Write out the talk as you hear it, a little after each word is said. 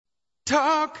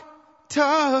Talk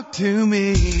to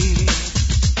me.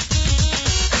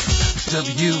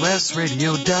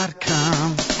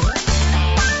 WSRadio.com.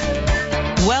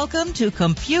 Welcome to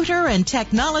Computer and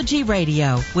Technology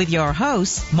Radio with your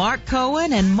hosts, Mark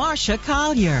Cohen and Marcia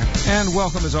Collier. And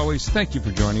welcome, as always. Thank you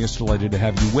for joining us. Delighted to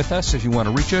have you with us. If you want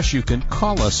to reach us, you can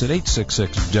call us at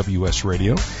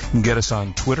 866-WS-Radio. You can get us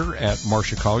on Twitter at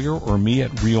Marcia Collier or me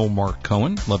at Real Mark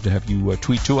Cohen. Love to have you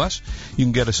tweet to us. You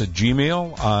can get us at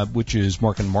Gmail, which is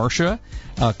Mark and Marcia.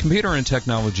 Computer and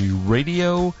Technology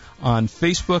Radio on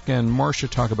Facebook, and Marcia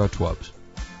Talk About Twubs.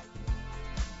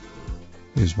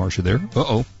 Is Marcia there?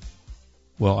 Uh-oh.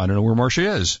 Well, I don't know where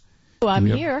Marcia is. Oh, I'm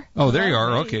here. Oh, there you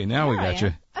are. Okay, now we got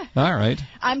you. All right.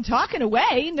 I'm talking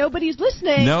away. Nobody's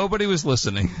listening. Nobody was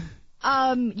listening.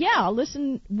 Yeah,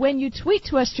 listen. When you tweet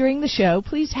to us during the show,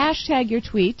 please hashtag your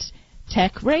tweets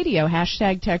Tech Radio,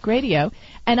 hashtag Tech Radio.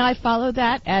 And I follow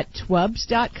that at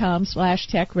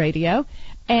twubs.com/Tech Radio.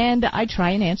 And I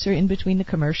try and answer in between the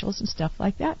commercials and stuff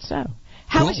like that. So,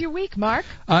 how was your week, Mark?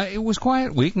 It was a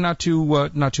quiet week. Not too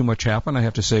much happened. I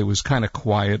have to say it was kind of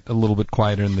quiet, a little bit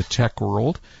quieter in the tech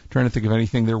world. Trying to think of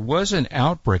anything. There was an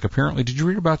outbreak, apparently. Did you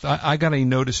read about that? I got a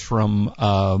notice from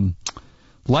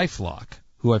LifeLock,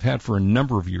 who I've had for a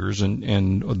number of years,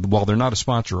 and while they're not a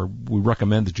sponsor, we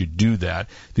recommend that you do that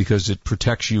because it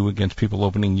protects you against people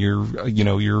opening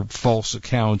your false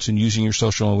accounts and using your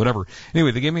social and whatever.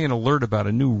 Anyway, they gave me an alert about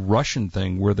a new Russian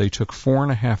thing where they took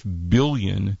 4.5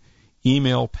 billion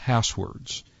email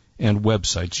passwords and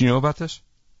websites. Do you know about this?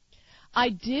 I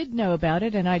did know about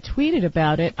it, and I tweeted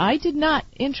about it. I did not,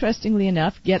 interestingly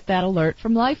enough, get that alert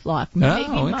from LifeLock.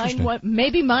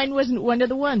 Maybe mine wasn't one of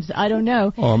the ones. I don't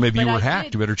know. Or maybe you were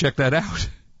hacked. You better check that out.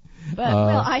 But,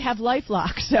 well, I have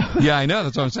LifeLock, so... Yeah, I know.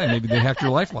 That's what I'm saying. Maybe they hacked your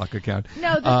LifeLock account.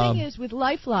 No, the thing is, with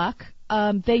LifeLock,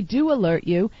 they do alert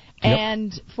you. Yep.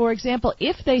 And, for example,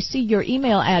 if they see your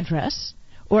email address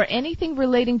or anything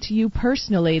relating to you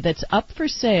personally that's up for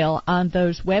sale on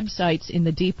those websites in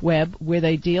the deep web where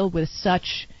they deal with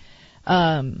such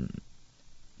darker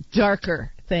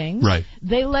things, right,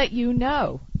 they let you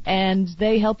know, and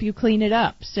they help you clean it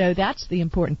up. So that's the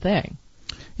important thing.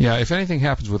 Yeah, if anything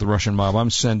happens with the Russian mob, I'm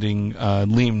sending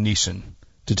Liam Neeson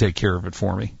to take care of it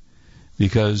for me,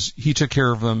 because he took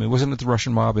care of them. It wasn't it the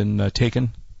Russian mob in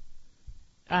Taken?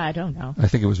 I don't know. I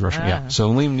think it was Russian, yeah. So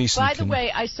Liam Neeson. By the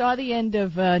way, I saw the end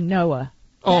of Noah.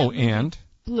 Oh, and?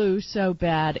 Blew so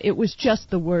bad. It was just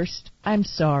the worst. I'm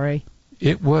sorry.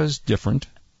 It was different.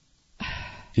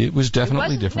 It was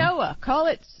definitely different. Noah. Call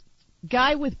it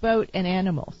Guy with Boat and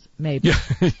Animals, maybe. Yeah.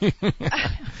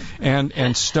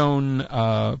 and Stone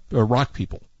Rock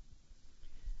People.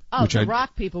 Oh, the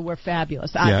rock people were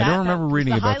fabulous. Yeah, I don't remember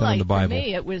reading about them in the Bible. For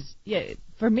me, it was,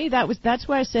 for me, that's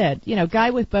what I said.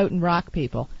 Guy with boat and rock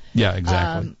people. Yeah,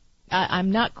 exactly.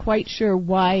 I'm not quite sure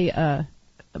why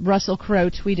Russell Crowe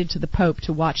tweeted to the Pope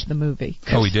to watch the movie.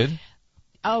 Oh, he did?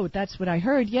 Oh, that's what I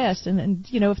heard, yes. And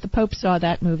if the Pope saw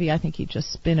that movie, I think he'd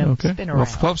just spin around. Well,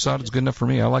 if the Pope saw it, it's good enough for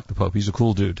me. I like the Pope. He's a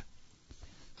cool dude.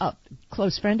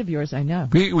 Close friend of yours, I know.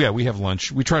 We have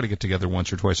lunch. We try to get together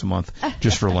once or twice a month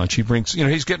just for lunch. He brings,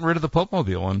 he's getting rid of the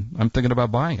Pope-mobile, and I'm thinking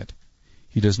about buying it.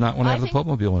 He does not want to have the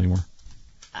Pope-mobile anymore.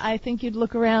 I think you'd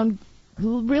look around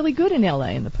really good in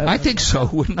L.A. in the Pope-mobile. I think so,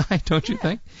 wouldn't I? Don't you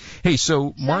think? Hey,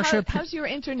 so Marcia... how's your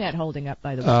internet holding up,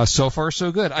 by the way? So far,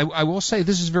 so good. I will say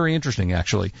this is very interesting,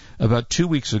 actually. About 2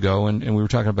 weeks ago, and we were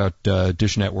talking about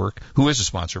Dish Network, who is a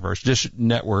sponsor of ours, Dish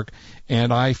Network,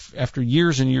 and after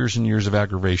years and years and years of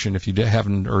aggravation, if you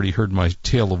haven't already heard my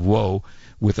tale of woe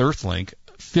with Earthlink,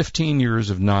 15 years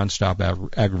of nonstop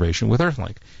aggravation with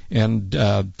Earthlink. And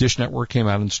Dish Network came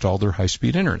out and installed their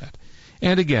high-speed internet.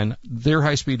 And again, their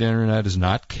high-speed internet is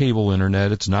not cable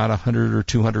internet. It's not 100 or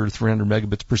 200 or 300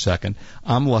 megabits per second.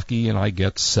 I'm lucky, and I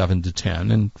get 7 to 10.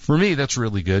 And for me, that's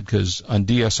really good, because on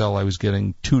DSL I was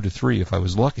getting 2 to 3 if I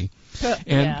was lucky.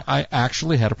 And I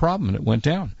actually had a problem, and it went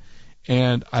down.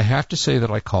 And I have to say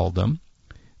that I called them.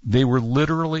 They were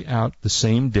literally out the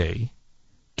same day,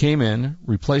 came in,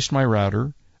 replaced my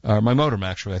router, my modem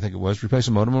actually, I think it was, replaced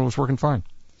the modem, and it was working fine.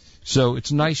 So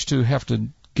it's nice to have to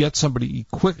get somebody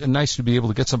quick, and nice to be able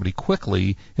to get somebody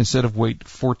quickly instead of wait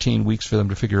 14 weeks for them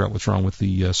to figure out what's wrong with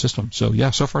the system. So yeah,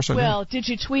 so far so good. Well, did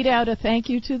you tweet out a thank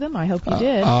you to them? I hope you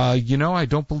did. I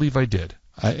don't believe I did.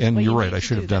 You're right. I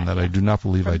should have done that. I do not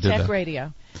believe I did that. Tech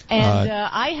Radio. And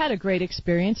I had a great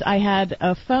experience. I had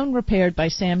a phone repaired by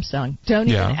Samsung. Don't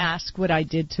even ask what I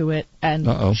did to it,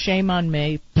 and shame on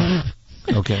me.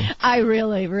 Okay. I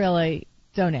really, really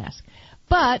don't ask.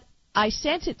 But I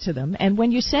sent it to them, and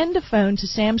when you send a phone to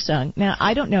Samsung, now,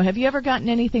 I don't know, have you ever gotten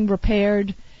anything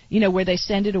repaired, where they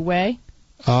send it away?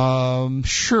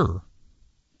 Sure.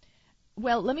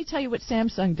 Well, let me tell you what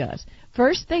Samsung does.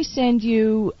 First, they send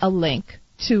you a link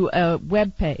to a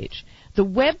web page. The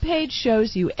web page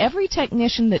shows you every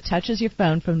technician that touches your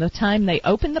phone from the time they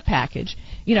open the package.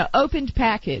 Opened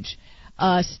package,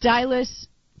 stylus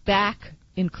back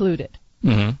included.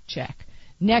 Mm-hmm. Check.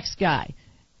 Next guy,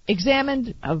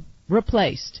 examined,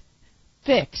 replaced,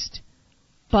 fixed,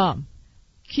 bum.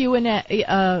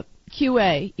 QA,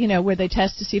 where they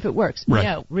test to see if it works. Right.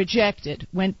 No, rejected,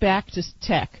 went back to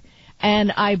tech.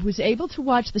 And I was able to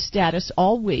watch the status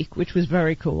all week, which was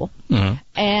very cool. Mm-hmm.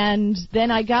 And then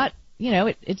I got,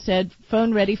 it said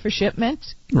phone ready for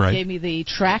shipment. Right. Gave me the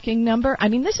tracking number. I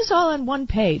mean, this is all on one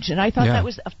page, and I thought that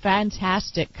was a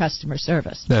fantastic customer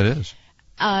service. That is.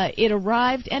 It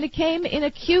arrived, and it came in a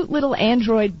cute little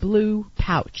Android blue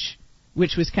pouch,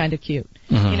 which was kind of cute.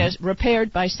 Mm-hmm.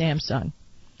 Repaired by Samsung.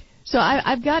 So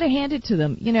I've got to hand it to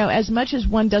them. As much as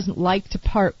one doesn't like to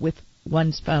part with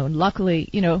one's phone, luckily,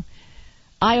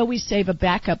 I always save a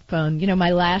backup phone.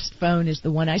 My last phone is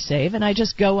the one I save, and I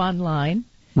just go online,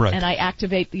 right. and I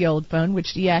activate the old phone,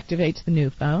 which deactivates the new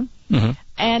phone. Mm-hmm.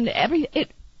 And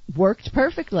it worked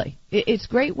perfectly. It's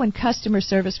great when customer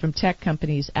service from tech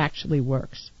companies actually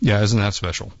works. Yeah, isn't that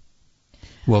special?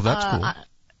 Well, that's cool.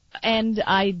 And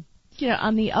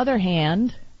on the other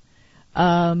hand,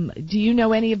 do you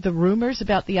know any of the rumors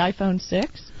about the iPhone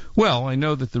 6? Well, I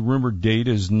know that the rumored date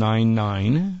is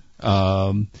 9/9.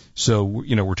 So,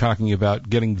 we're talking about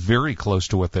getting very close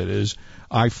to what that is.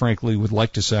 I frankly would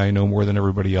like to say I know more than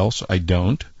everybody else. I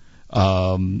don't.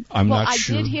 I'm not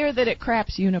sure. I did hear that it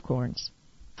craps unicorns.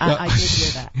 I did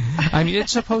hear that. I mean,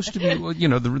 it's supposed to be,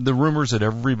 the rumors that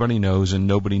everybody knows and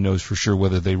nobody knows for sure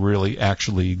whether they really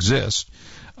actually exist,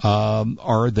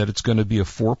 are that it's going to be a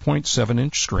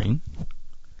 4.7-inch screen,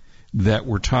 that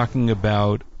we're talking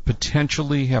about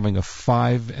potentially having a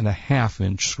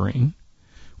 5.5-inch screen,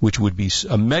 which would be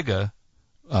a mega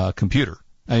computer,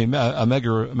 a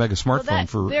mega smartphone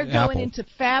for they're Apple. going into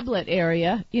phablet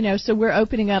area, so we're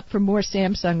opening up for more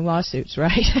Samsung lawsuits,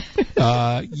 right?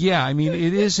 Yeah, I mean,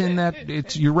 it is in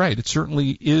that. You're right. It certainly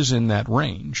is in that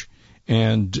range,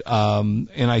 and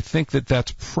I think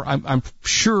that's. I'm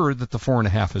sure that the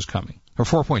 4.5 is coming, or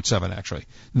 4.7 actually.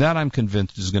 That I'm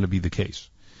convinced is going to be the case.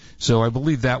 So I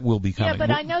believe that will be coming. Yeah,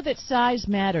 but I know that size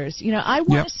matters. I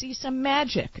want to see some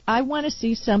magic. I want to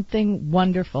see something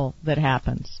wonderful that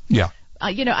happens. Yeah.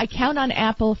 I count on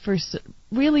Apple for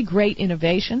really great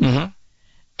innovations,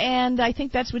 and I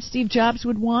think that's what Steve Jobs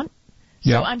would want.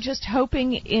 So I'm just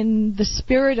hoping in the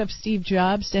spirit of Steve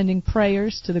Jobs, sending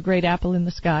prayers to the great apple in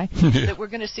the sky, that we're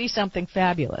going to see something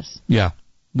fabulous. Yeah,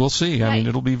 we'll see. I mean,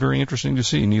 it'll be very interesting to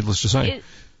see, needless to say.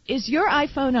 Is your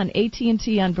iPhone on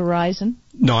AT&T on Verizon?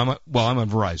 No, I'm on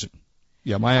Verizon.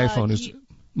 Yeah, my iPhone is.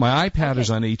 My iPad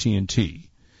is on AT&T.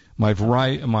 My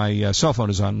cell phone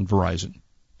is on Verizon.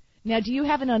 Now, do you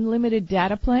have an unlimited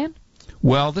data plan?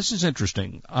 Well, this is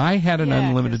interesting. I had an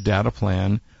unlimited data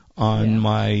plan on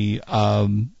my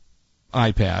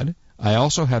iPad. I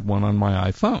also had one on my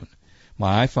iPhone.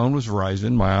 My iPhone was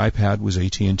Verizon. My iPad was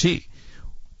AT&T.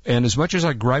 And as much as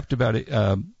I griped about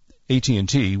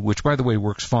AT&T, which, by the way,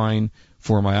 works fine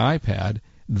for my iPad,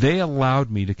 they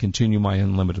allowed me to continue my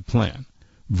unlimited plan.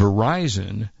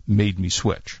 Verizon made me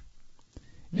switch.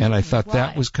 And I thought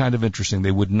that was kind of interesting.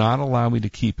 They would not allow me to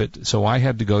keep it, so I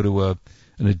had to go to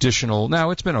an additional.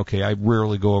 Now, it's been okay. I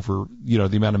rarely go over, the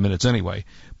amount of minutes anyway.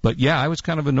 But, yeah, I was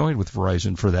kind of annoyed with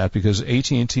Verizon for that because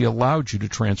AT&T allowed you to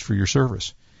transfer your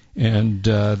service. And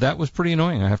that was pretty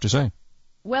annoying, I have to say.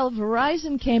 Well,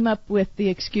 Verizon came up with the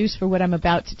excuse for what I'm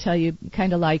about to tell you,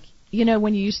 kind of like,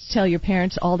 when you used to tell your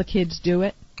parents all the kids do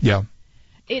it? Yeah.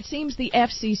 It seems the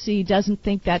FCC doesn't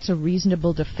think that's a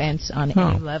reasonable defense on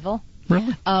any level.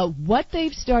 Really? What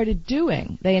they've started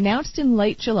doing, they announced in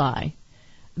late July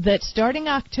that starting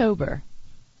October,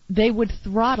 they would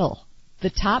throttle the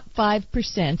top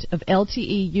 5% of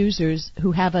LTE users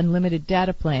who have unlimited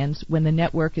data plans when the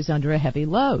network is under a heavy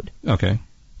load. Okay.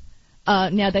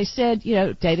 Now, they said,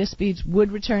 data speeds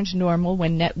would return to normal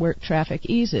when network traffic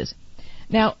eases.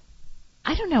 Now,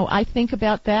 I don't know. I think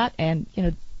about that, and,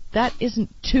 that isn't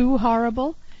too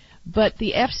horrible. But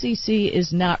the FCC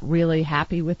is not really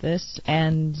happy with this,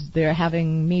 and they're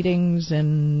having meetings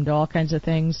and all kinds of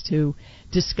things to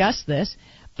discuss this.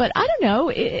 But I don't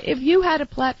know, if you had a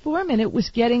platform and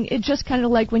it just kind of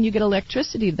like when you get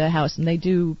electricity to the house and they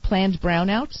do planned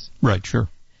brownouts. Right, sure.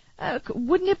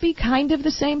 Wouldn't it be kind of the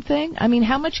same thing? I mean,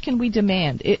 how much can we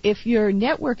demand? If your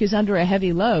network is under a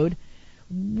heavy load,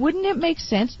 wouldn't it make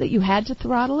sense that you had to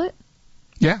throttle it?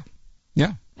 Yeah,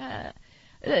 yeah.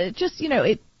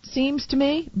 It seems to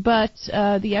me, but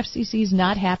the FCC is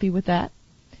not happy with that.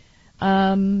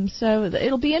 So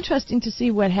it'll be interesting to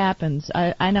see what happens.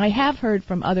 And I have heard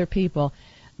from other people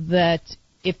that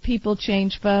if people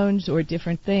change phones or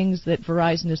different things, that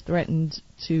Verizon has threatened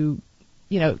to,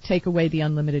 take away the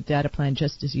unlimited data plan,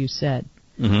 just as you said.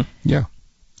 Mm-hmm. Yeah.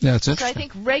 Yeah, it's interesting. So I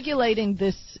think regulating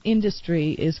this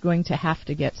industry is going to have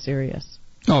to get serious.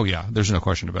 Oh, yeah, there's no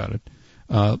question about it.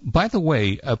 By the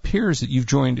way, appears that you've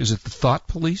joined, is it the Thought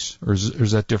Police, or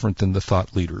is that different than the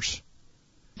Thought Leaders?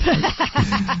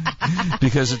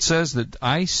 Because it says that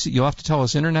you'll have to tell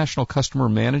us, International Customer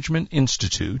Management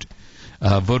Institute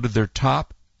voted their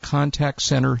top contact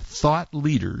center thought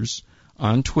leaders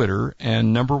on Twitter,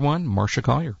 and number one, Marcia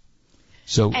Collier.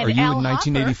 So and are you Al in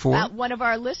 1984? Hopper, one of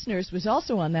our listeners, was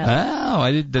also on that. Oh,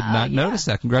 I did not notice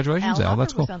that. Congratulations, Al.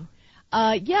 That's cool.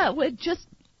 Just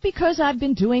because I've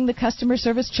been doing the customer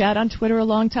service chat on Twitter a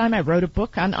long time. I wrote a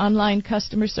book on online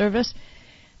customer service,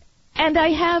 and I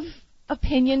have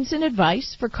opinions and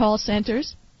advice for call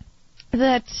centers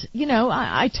that,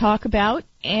 I talk about,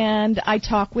 and I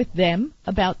talk with them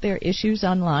about their issues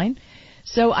online.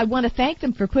 So I want to thank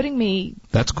them for putting me.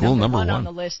 That's cool. Number one on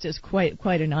the list is quite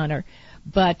an honor.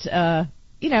 But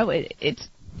it's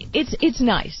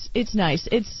nice. It's nice.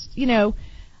 It's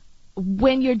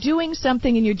when you're doing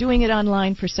something and you're doing it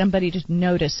online for somebody to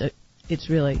notice it, it's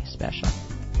really special.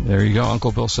 There you go.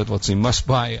 Uncle Bill said, let's see, must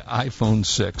buy iPhone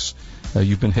 6.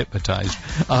 You've been hypnotized.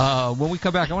 When we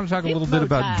come back, I want to talk a little bit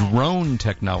about drone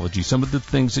technology, some of the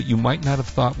things that you might not have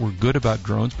thought were good about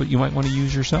drones, but you might want to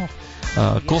use yourself.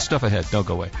 Cool stuff ahead. Don't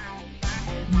go away.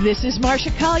 This is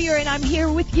Marcia Collier, and I'm here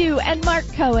with you and Mark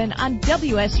Cohen on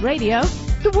WS Radio,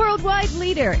 the worldwide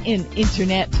leader in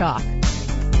Internet talk.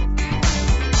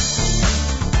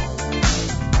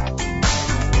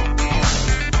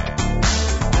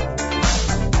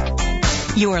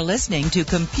 You are listening to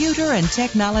Computer and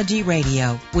Technology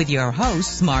Radio with your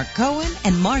hosts, Mark Cohen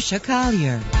and Marcia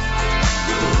Collier.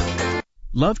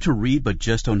 Love to read but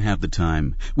just don't have the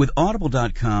time? With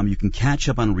Audible.com, you can catch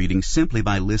up on reading simply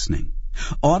by listening.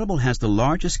 Audible has the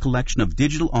largest collection of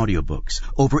digital audiobooks,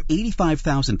 over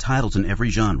 85,000 titles in every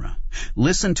genre.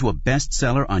 Listen to a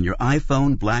bestseller on your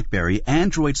iPhone, BlackBerry,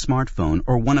 Android smartphone,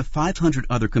 or one of 500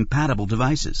 other compatible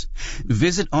devices.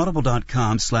 Visit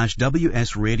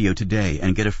audible.com/WS Radio today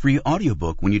and get a free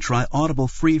audiobook when you try Audible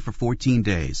free for 14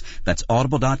 days. That's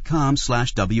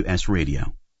audible.com/WS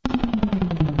Radio.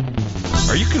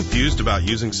 Are you confused about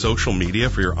using social media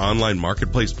for your online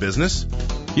marketplace business?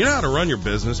 You know how to run your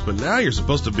business, but now you're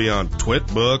supposed to be on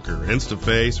Twitbook or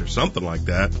InstaFace or something like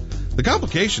that. The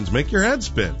complications make your head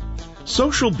spin.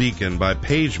 Social Beacon by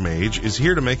PageMage is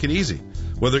here to make it easy.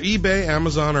 Whether eBay,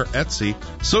 Amazon, or Etsy,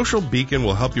 Social Beacon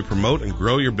will help you promote and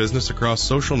grow your business across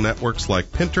social networks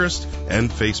like Pinterest and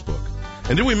Facebook.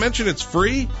 And did we mention it's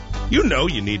free? You know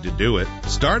you need to do it.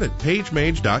 Start at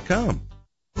PageMage.com.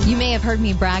 You may have heard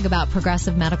me brag about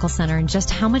Progressive Medical Center and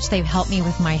just how much they've helped me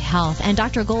with my health. And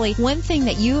Dr. Goley, one thing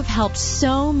that you have helped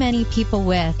so many people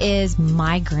with is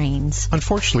migraines.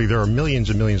 Unfortunately, there are millions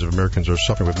and millions of Americans who are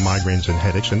suffering with migraines and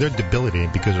headaches, and they're debilitating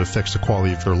because it affects the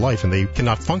quality of their life, and they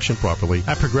cannot function properly.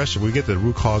 At Progressive, we get to the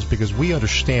root cause because we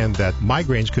understand that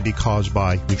migraines could be caused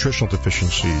by nutritional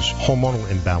deficiencies, hormonal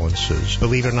imbalances,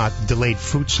 believe it or not, delayed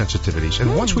food sensitivities.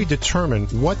 And once we determine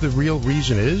what the real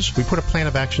reason is, we put a plan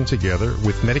of action together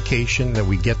with medication that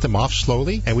we get them off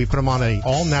slowly, and we put them on an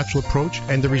all-natural approach,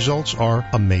 and the results are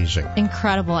amazing.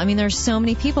 Incredible. I mean, there's so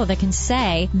many people that can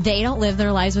say they don't live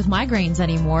their lives with migraines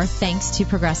anymore thanks to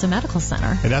Progressive Medical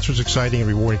Center. And that's what's exciting and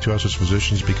rewarding to us as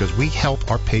physicians, because we help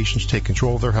our patients take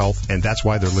control of their health, and that's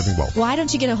why they're living well. Why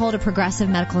don't you get a hold of Progressive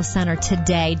Medical Center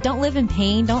today? Don't live in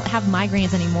pain. Don't have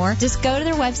migraines anymore. Just go to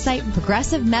their website,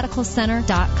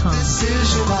 progressivemedicalcenter.com. This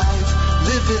is your life.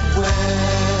 Live it well.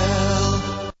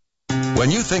 When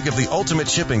you think of the ultimate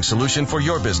shipping solution for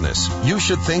your business, you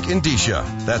should think Indicia.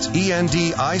 That's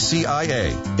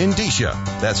E-N-D-I-C-I-A. Indicia.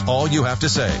 That's all you have to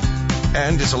say.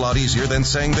 And it's a lot easier than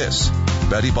saying this.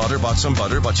 Betty Butter bought some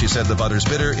butter, but she said the butter's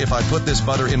bitter. If I put this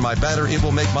butter in my batter, it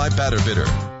will make my batter bitter.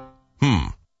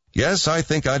 Yes, I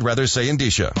think I'd rather say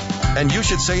Indicia. And you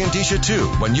should say Indicia too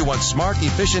when you want smart,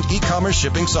 efficient e-commerce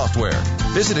shipping software.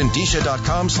 Visit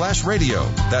Indicia.com/radio.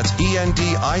 That's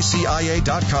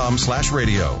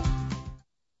ENDICIA.com/radio.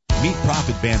 Meet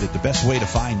Profit Bandit, the best way to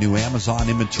find new Amazon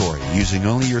inventory using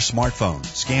only your smartphone.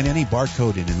 Scan any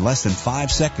barcode and in less than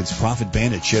 5 seconds, Profit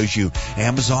Bandit shows you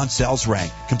Amazon sales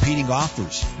rank, competing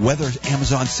offers, whether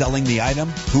Amazon's selling the item,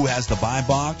 who has the buy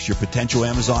box, your potential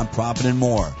Amazon profit, and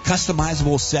more.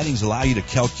 Customizable settings allow you to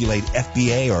calculate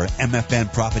FBA or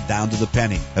MFN profit down to the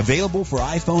penny. Available for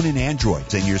iPhone and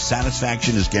Android, and your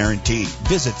satisfaction is guaranteed.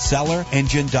 Visit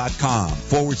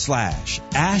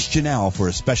sellerengine.com/Ask Janelle for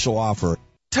a special offer.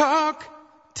 Talk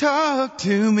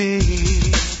to me.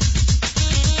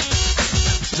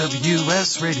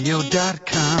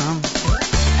 WSRadio.com.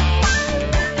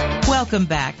 Welcome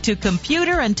back to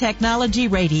Computer and Technology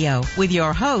Radio with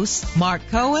your hosts, Mark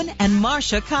Cohen and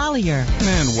Marcia Collier.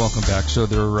 And welcome back. So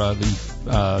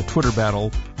the Twitter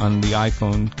battle on the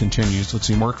iPhone continues. Let's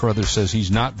see, Mark Carruthers says he's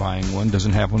not buying one,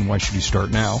 doesn't have one. Why should he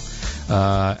start now?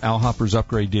 Al Hopper's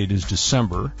upgrade date is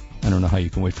December. I don't know how you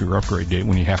can wait for your upgrade date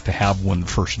when you have to have one the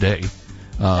first day.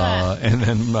 And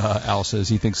then Al says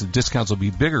he thinks the discounts will be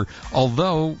bigger.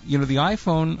 Although, the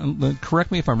iPhone,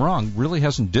 correct me if I'm wrong, really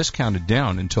hasn't discounted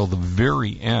down until the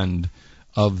very end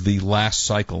of the last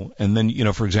cycle. And then,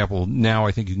 for example, now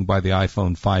I think you can buy the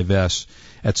iPhone 5S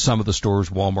at some of the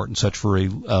stores, Walmart and such, for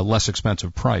a less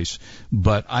expensive price.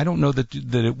 But I don't know that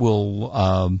it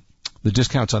will, the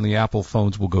discounts on the Apple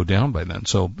phones will go down by then.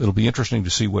 So it'll be interesting to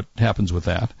see what happens with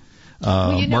that.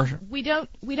 We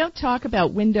don't talk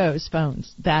about Windows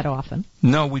phones that often.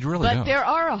 No, we really don't. But there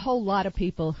are a whole lot of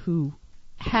people who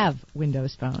have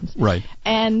Windows phones. Right.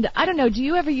 And I don't know, do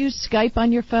you ever use Skype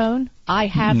on your phone? I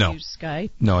have used Skype.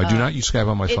 No, I do not use Skype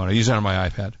on my phone. I use it on my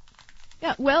iPad.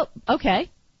 Yeah, well, okay.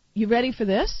 You ready for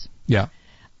this? Yeah.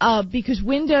 Because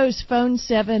Windows Phone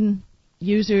 7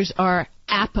 users are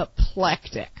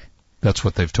apoplectic. That's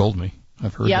what they've told me.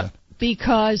 I've heard that.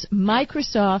 Because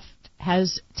Microsoft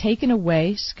has taken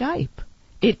away Skype.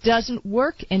 It doesn't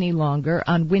work any longer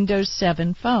on Windows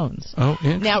 7 phones. Oh,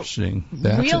 interesting.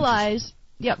 Now, realize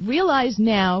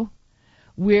now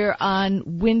we're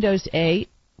on Windows 8,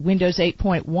 Windows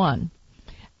 8.1,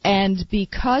 and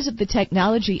because of the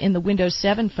technology in the Windows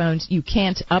 7 phones, you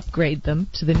can't upgrade them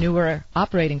to the newer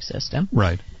operating system.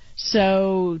 Right.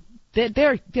 So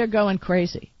they're going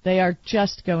crazy. They are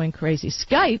just going crazy.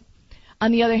 Skype,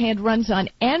 on the other hand, runs on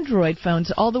Android phones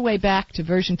all the way back to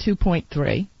version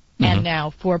 2.3, and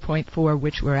now 4.4,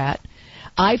 which we're at.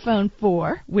 iPhone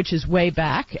 4, which is way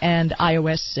back, and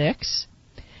iOS 6,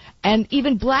 and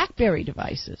even BlackBerry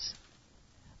devices.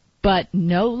 But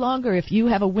no longer, if you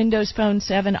have a Windows Phone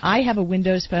 7, I have a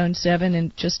Windows Phone 7,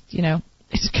 and just,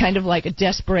 it's kind of like a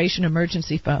desperation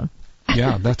emergency phone.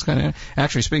 Yeah, that's kind of...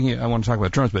 Actually, I want to talk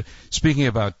about drones, but speaking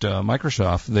about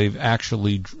Microsoft, they've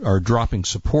actually are dropping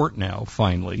support now,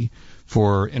 finally,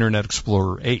 for Internet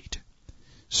Explorer 8.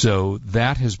 So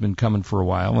that has been coming for a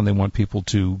while, and they want people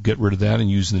to get rid of that and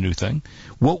use the new thing.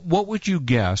 What would you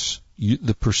guess,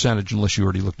 the percentage, unless you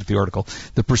already looked at the article,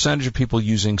 the percentage of people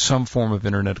using some form of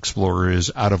Internet Explorer is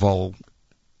out of all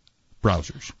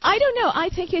browsers? I don't know. I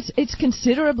think it's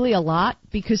considerably a lot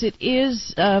because it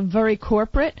is very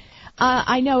corporate.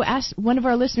 I know one of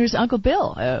our listeners, Uncle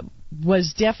Bill,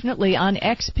 was definitely on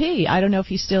XP. I don't know if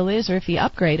he still is or if he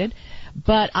upgraded,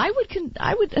 but I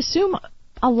would assume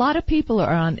a lot of people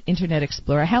are on Internet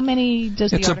Explorer. How many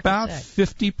does the article say? It's about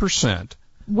 50%.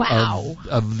 Wow.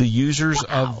 Of the users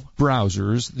of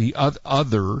browsers. The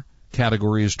other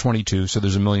category is 22, so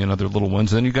there's a million other little ones.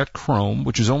 Then you got Chrome,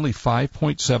 which is only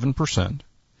 5.7%.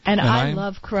 And I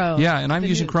love Chrome. Yeah, and I'm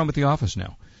using Chrome at the office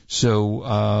now. So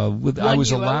I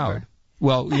was allowed. Over.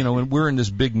 Well, and we're in this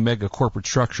big mega corporate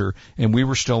structure, and we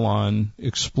were still on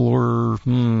Explorer,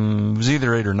 it was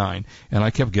either 8 or 9, and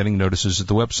I kept getting notices at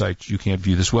the website, you can't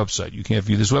view this website, you can't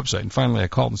view this website. And finally I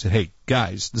called and said, hey,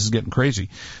 guys, this is getting crazy.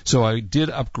 So I did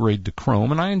upgrade to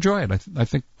Chrome, and I enjoy it. I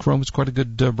think Chrome is quite a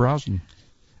good browsing.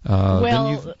 On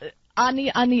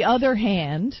the other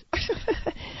hand,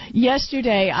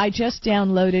 yesterday I just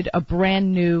downloaded a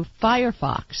brand new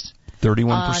Firefox.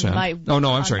 31%.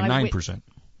 I'm sorry, 9%.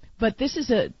 But this is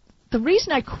the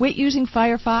reason I quit using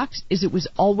Firefox is it was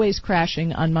always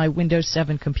crashing on my Windows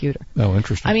 7 computer. Oh,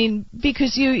 interesting. I mean,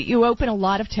 because you open a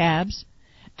lot of tabs,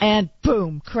 and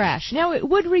boom, crash. Now, it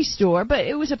would restore, but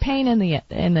it was a pain in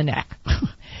the neck.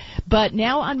 But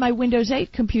now on my Windows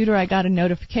 8 computer, I got a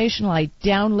notification. I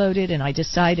downloaded, and I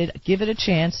decided, give it a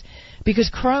chance,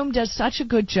 because Chrome does such a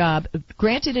good job.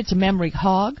 Granted, it's a memory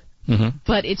hog,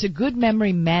 but it's a good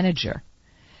memory manager.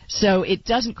 So it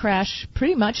doesn't crash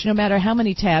pretty much no matter how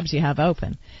many tabs you have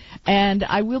open. And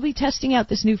I will be testing out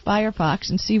this new Firefox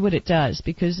and see what it does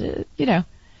because,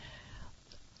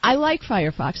 I like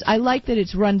Firefox. I like that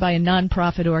it's run by a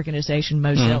non-profit organization,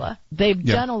 Mozilla. They've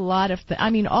done a lot of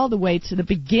all the way to the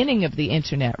beginning of the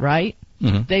Internet, right?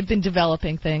 They've been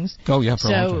developing things. Oh, yeah, for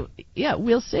a long So, time. yeah,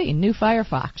 we'll see. New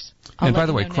Firefox. And by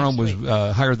the way, Chrome was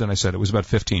higher than I said. It was about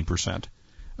 15%.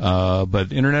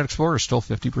 But Internet Explorer is still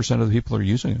 50% of the people are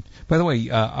using it. By the way,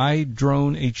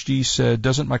 iDrone HD said,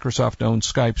 doesn't Microsoft own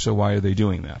Skype, so why are they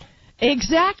doing that?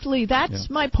 Exactly. That's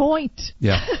my point.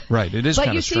 Yeah, right. It is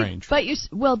kind of strange. But you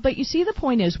see, the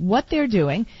point is what they're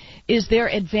doing is they're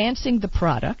advancing the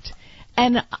product.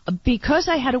 And because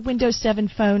I had a Windows 7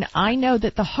 phone, I know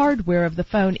that the hardware of the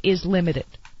phone is limited.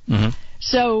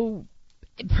 So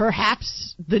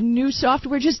perhaps the new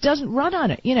software just doesn't run on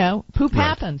it. Poop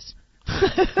happens.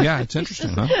 Yeah, it's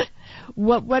interesting, huh?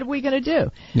 What are we going to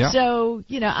do? Yeah. So,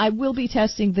 I will be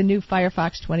testing the new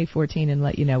Firefox 2014 and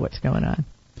let you know what's going on.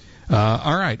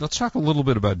 All right, let's talk a little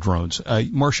bit about drones.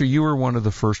 Marcia, you were one of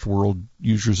the first world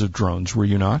users of drones, were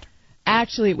you not?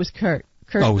 Actually, it was Kurt.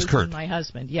 Kurt was Kurt. my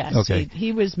husband, yes. Okay.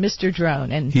 He was Mr.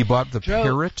 Drone. And he bought the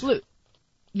Parrot?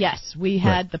 Yes, we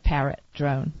had the Parrot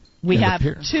drone. We have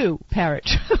two Parrot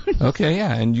drones. Okay,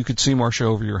 yeah, and you could see Marcia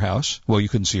over your house. Well, you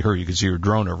couldn't see her, you could see her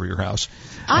drone over your house.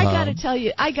 I got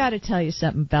to tell you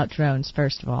something about drones,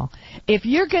 first of all. If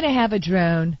you're going to have a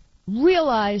drone,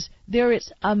 realize there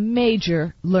is a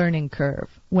major learning curve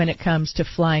when it comes to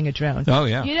flying a drone. Oh,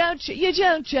 yeah. You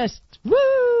don't just,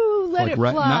 let it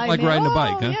fly. Not like riding a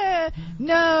bike, huh? Yeah.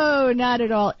 No, not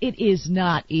at all. It is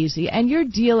not easy. And you're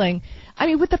dealing,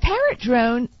 with the Parrot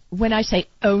drone, when I say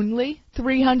only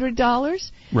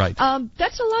 $300, right?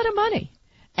 That's a lot of money.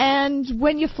 And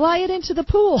when you fly it into the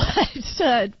pool, it's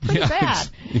pretty bad.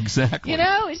 Exactly.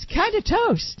 It's kind of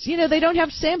toast. They don't have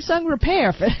Samsung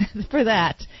Repair for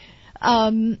that.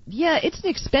 It's an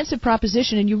expensive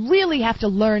proposition, and you really have to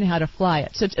learn how to fly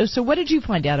it. So what did you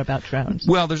find out about drones?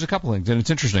 Well, there's a couple things, and it's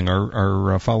interesting.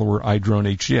 Our follower,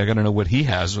 iDrone HD, I got to know what he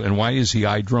has, and why is he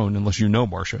iDrone, unless you know,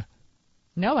 Marcia?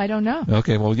 No, I don't know.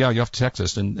 Okay, well, yeah, you have to text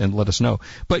us and let us know.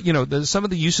 But, some of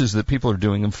the uses that people are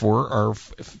doing them for are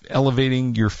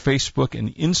elevating your Facebook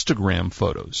and Instagram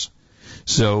photos.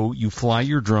 So you fly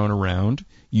your drone around,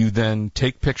 you then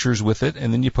take pictures with it,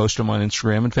 and then you post them on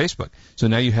Instagram and Facebook. So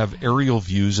now you have aerial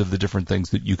views of the different things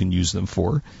that you can use them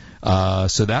for.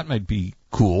 So that might be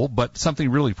cool, but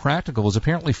something really practical is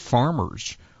apparently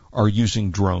farmers are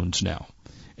using drones now.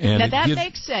 And now that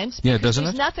makes sense. Yeah, because doesn't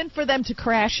there's it? nothing for them to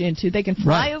crash into. They can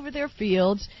fly over their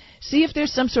fields, see if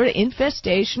there's some sort of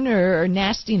infestation or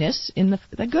nastiness in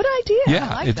a good idea. Yeah,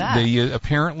 I like that. They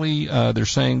apparently they're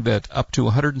saying that up to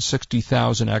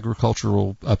 160,000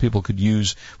 agricultural people could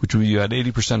use, which would be about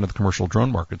 80% of the commercial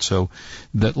drone market. So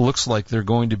that looks like they're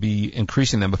going to be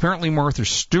increasing them. Apparently, Martha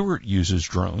Stewart uses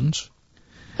drones.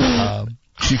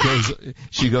 She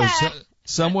goes.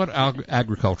 Somewhat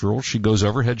agricultural. She goes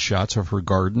overhead shots of her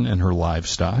garden and her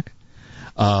livestock.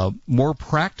 More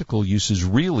practical uses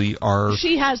really are...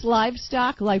 She has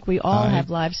livestock, like we all have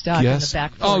livestock in the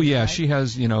back 40, Oh, yeah, right? she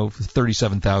has,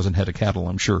 37,000 head of cattle,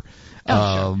 I'm sure.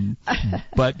 Sure.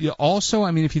 But also,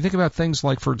 if you think about things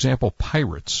like, for example,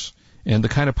 pirates, and the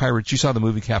kind of pirates... You saw the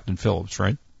movie Captain Phillips,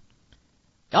 right?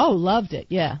 Oh, loved it,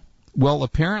 yeah. Well,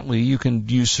 apparently you can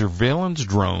use surveillance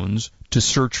drones to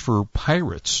search for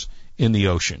pirates in the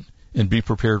ocean and be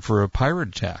prepared for a pirate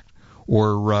attack.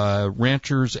 Or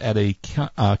ranchers at a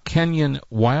Kenyan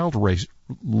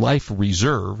wildlife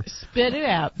reserve Spit it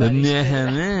out,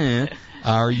 buddy.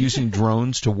 Are using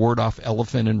drones to ward off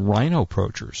elephant and rhino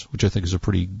poachers, which I think is a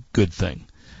pretty good thing.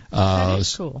 That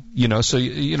is cool. So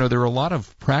there are a lot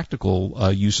of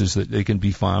practical uses that they can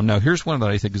be found. Now, here's one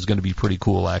that I think is going to be pretty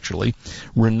cool, actually.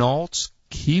 Renault's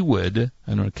Kiewid,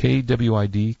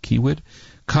 Kwid, Kiewid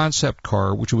concept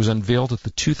car, which was unveiled at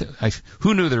the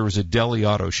who knew there was a Delhi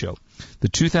Auto Show? The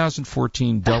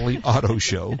 2014 Delhi Auto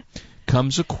Show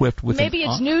comes equipped with maybe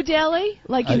it's New Delhi,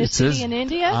 like in a city in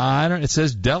India. It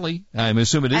says Delhi. I'm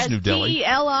assuming it is New Delhi.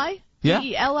 D-E-L-I. Yeah.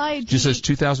 D-E-L-I. Just says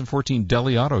 2014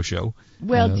 Delhi Auto Show.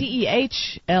 Well,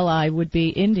 D-E-H-L-I would be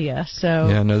India. So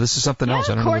yeah, no, this is something else.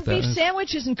 I don't know what that is. Corned beef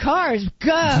sandwiches and cars.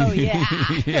 Go, yeah.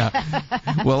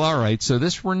 Yeah. Well, all right. So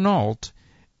this Renault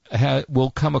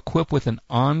will come equipped with an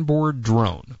onboard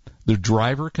drone. The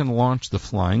driver can launch the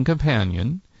flying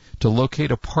companion to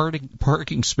locate a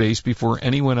parking space before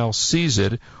anyone else sees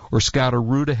it, or scout a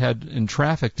route ahead in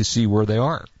traffic to see where they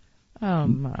are. Oh,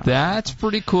 my. That's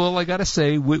pretty cool, I got to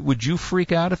say. Would you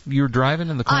freak out if you were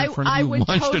driving and the car in front of you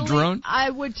launched a drone? I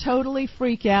would totally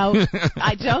freak out.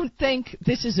 I don't think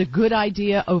this is a good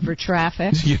idea over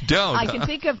traffic. You don't? I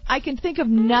can think of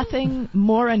nothing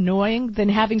more annoying than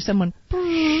having someone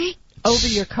over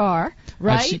your car,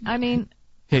 right?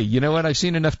 Hey, you know what? I've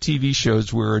seen enough TV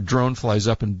shows where a drone flies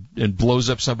up and blows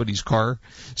up somebody's car.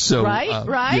 So,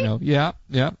 right. You know, yeah.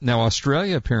 Now,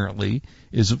 Australia apparently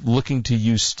is looking to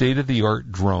use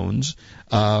state-of-the-art drones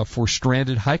for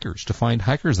stranded hikers, to find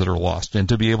hikers that are lost and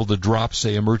to be able to drop,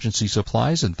 say, emergency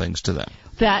supplies and things to them.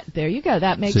 There you go.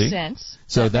 That makes sense.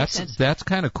 So that's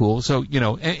kind of cool. So, you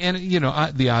know, and you know,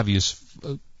 the obvious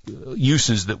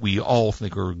uses that we all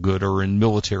think are good are in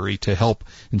military to help.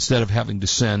 Instead of having to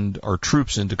send our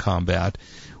troops into combat,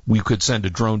 we could send a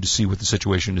drone to see what the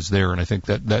situation is there, and I think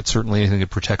that certainly anything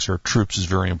that protects our troops is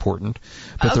very important.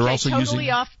 But they're also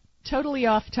totally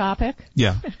off topic.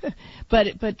 Yeah.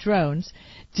 but drones.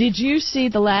 Did you see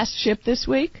The Last Ship this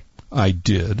week? I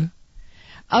did.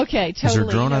 Okay, totally. Is there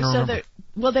a drone? I don't remember.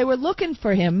 They were looking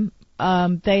for him.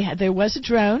 There was a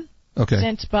drone. Okay.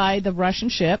 Sent by the Russian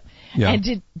ship. Yeah.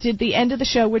 And did the end of the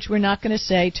show, which we're not going to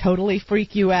say, totally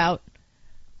freak you out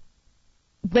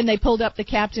when they pulled up the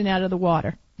captain out of the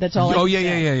water? That's all. Oh,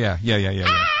 yeah.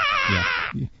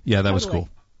 Yeah, that was cool.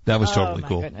 That was totally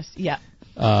cool. Oh my goodness. Yeah.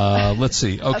 Let's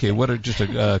see. Okay, what are just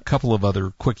a couple of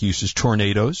other quick uses?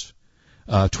 Tornadoes.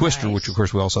 Twister, Nice. which of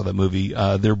course we all saw that movie.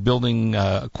 They're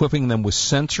equipping them with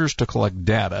sensors to collect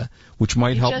data, which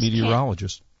might help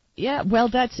meteorologists. Yeah, well,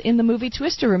 that's in the movie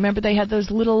Twister. Remember, they had those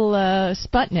little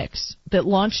Sputniks that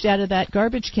launched out of that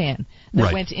garbage can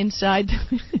that went inside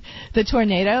the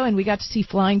tornado, and we got to see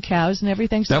flying cows and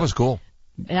everything. So that was cool.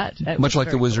 Much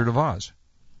like The Wizard of Oz.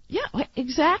 Yeah,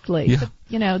 exactly. Yeah. But,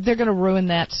 you know, they're going to ruin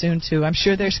that soon, too. I'm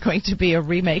sure there's going to be a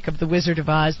remake of The Wizard of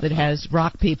Oz that has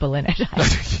rock people in it.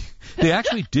 They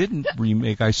actually didn't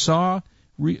remake. I saw...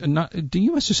 you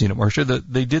must have seen it, Marcia.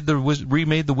 They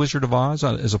remade The Wizard of Oz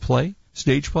as a play,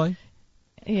 stage play.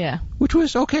 Yeah. Which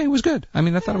was okay. It was good. I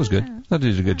mean, I thought it was good. I thought they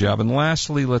did a good job. And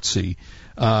lastly, let's see,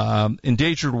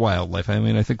 endangered wildlife. I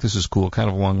mean, I think this is cool, kind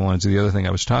of along the lines of the other thing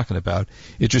I was talking about.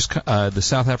 It just the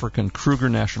South African Kruger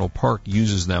National Park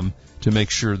uses them to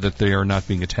make sure that they are not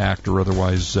being attacked or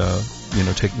otherwise,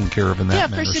 taken care of in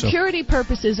that manner. Yeah, for security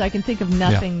purposes, I can think of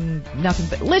nothing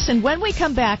but... Listen, when we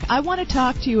come back, I want to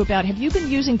talk to you about, have you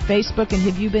been using Facebook and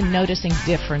have you been noticing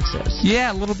differences?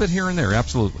 Yeah, a little bit here and there,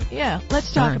 absolutely. Yeah,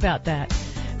 let's talk about that.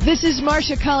 This is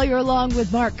Marcia Collier along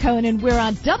with Mark Cohen, and we're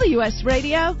on WS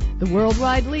Radio, the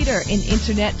worldwide leader in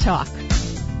Internet talk.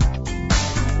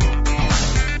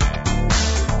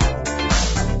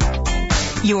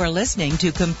 You are listening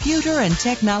to Computer and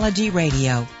Technology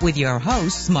Radio with your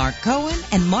hosts Mark Cohen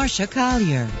and Marcia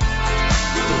Collier.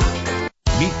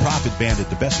 Meet Profit Bandit,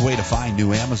 the best way to find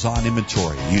new Amazon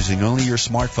inventory using only your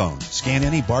smartphone. Scan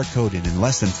any barcode and in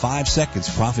less than 5 seconds,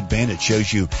 Profit Bandit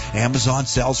shows you Amazon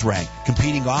sales rank,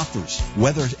 competing offers,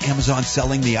 whether Amazon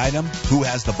selling the item, who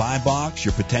has the buy box,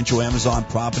 your potential Amazon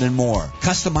profit, and more.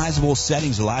 Customizable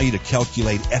settings allow you to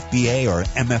calculate FBA or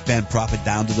MFN profit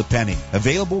down to the penny.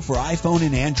 Available for iPhone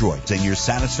and Android, and your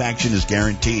satisfaction is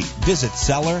guaranteed. Visit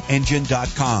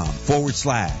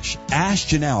sellerengine.com/Ask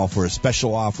Janelle for a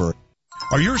special offer.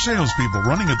 Are your salespeople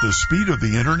running at the speed of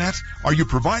the Internet? Are you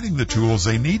providing the tools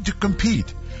they need to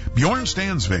compete? Bjorn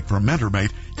Stansvik from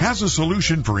MentorMate has a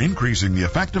solution for increasing the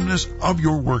effectiveness of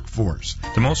your workforce.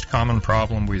 The most common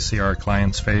problem we see our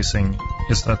clients facing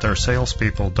is that their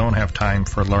salespeople don't have time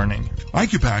for learning.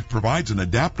 IQPAC provides an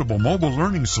adaptable mobile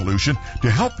learning solution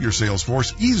to help your sales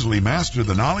force easily master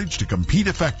the knowledge to compete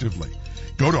effectively.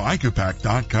 Go to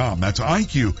IQPAC.com. That's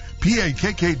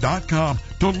IQPAKK.com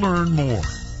to learn more.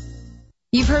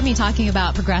 You've heard me talking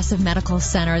about Progressive Medical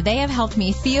Center. They have helped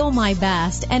me feel my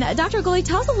best. And Dr. Goley,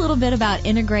 tell us a little bit about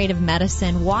integrative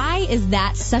medicine. Why is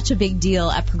that such a big deal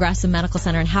at Progressive Medical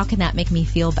Center, and how can that make me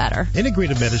feel better?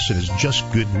 Integrative medicine is just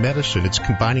good medicine. It's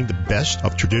combining the best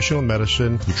of traditional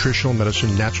medicine, nutritional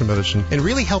medicine, natural medicine, and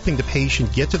really helping the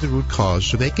patient get to the root cause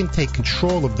so they can take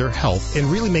control of their health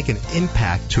and really make an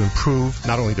impact to improve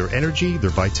not only their energy, their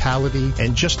vitality,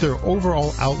 and just their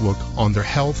overall outlook on their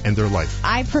health and their life.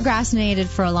 I procrastinated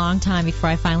for a long time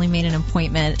before I finally made an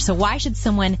appointment. So why should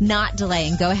someone not delay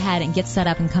and go ahead and get set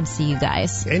up and come see you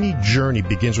guys? Any journey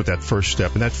begins with that first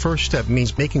step, and that first step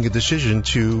means making a decision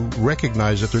to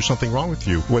recognize that there's something wrong with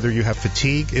you. Whether you have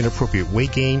fatigue, inappropriate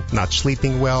weight gain, not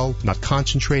sleeping well, not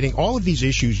concentrating, all of these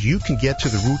issues, you can get to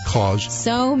the root cause.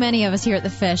 So many of us here at The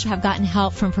Fish have gotten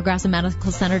help from Progressive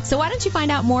Medical Center. So why don't you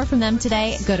find out more from them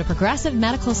today? Go to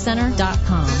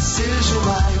ProgressiveMedicalCenter.com. This is your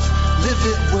life, live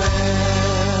it well.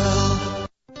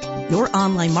 Your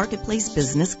online marketplace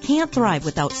business can't thrive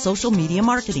without social media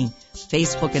marketing.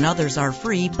 Facebook and others are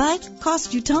free, but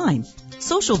cost you time.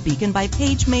 Social Beacon by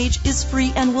PageMage is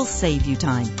free and will save you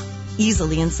time.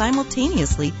 Easily and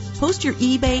simultaneously post your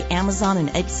eBay, Amazon, and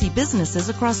Etsy businesses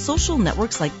across social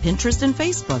networks like Pinterest and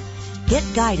Facebook. Get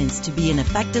guidance to be an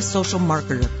effective social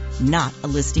marketer, not a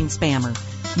listing spammer.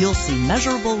 You'll see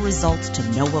measurable results to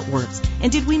know what works.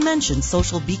 And did we mention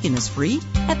Social Beacon is free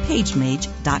at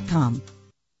pagemage.com.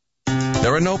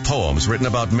 There are no poems written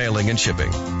about mailing and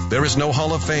shipping. There is no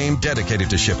Hall of Fame dedicated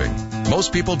to shipping.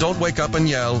 Most people don't wake up and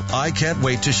yell, "I can't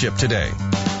wait to ship today."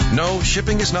 No,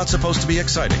 shipping is not supposed to be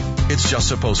exciting. It's just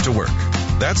supposed to work.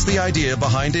 That's the idea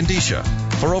behind Indicia.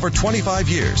 For over 25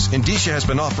 years, Indicia has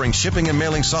been offering shipping and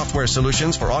mailing software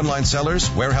solutions for online sellers,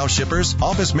 warehouse shippers,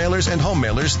 office mailers, and home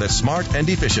mailers that's smart and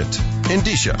efficient.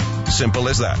 Indicia. Simple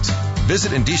as that.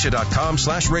 Visit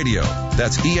Indicia.com/radio.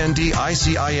 That's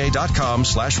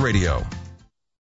ENDICIA.com/radio.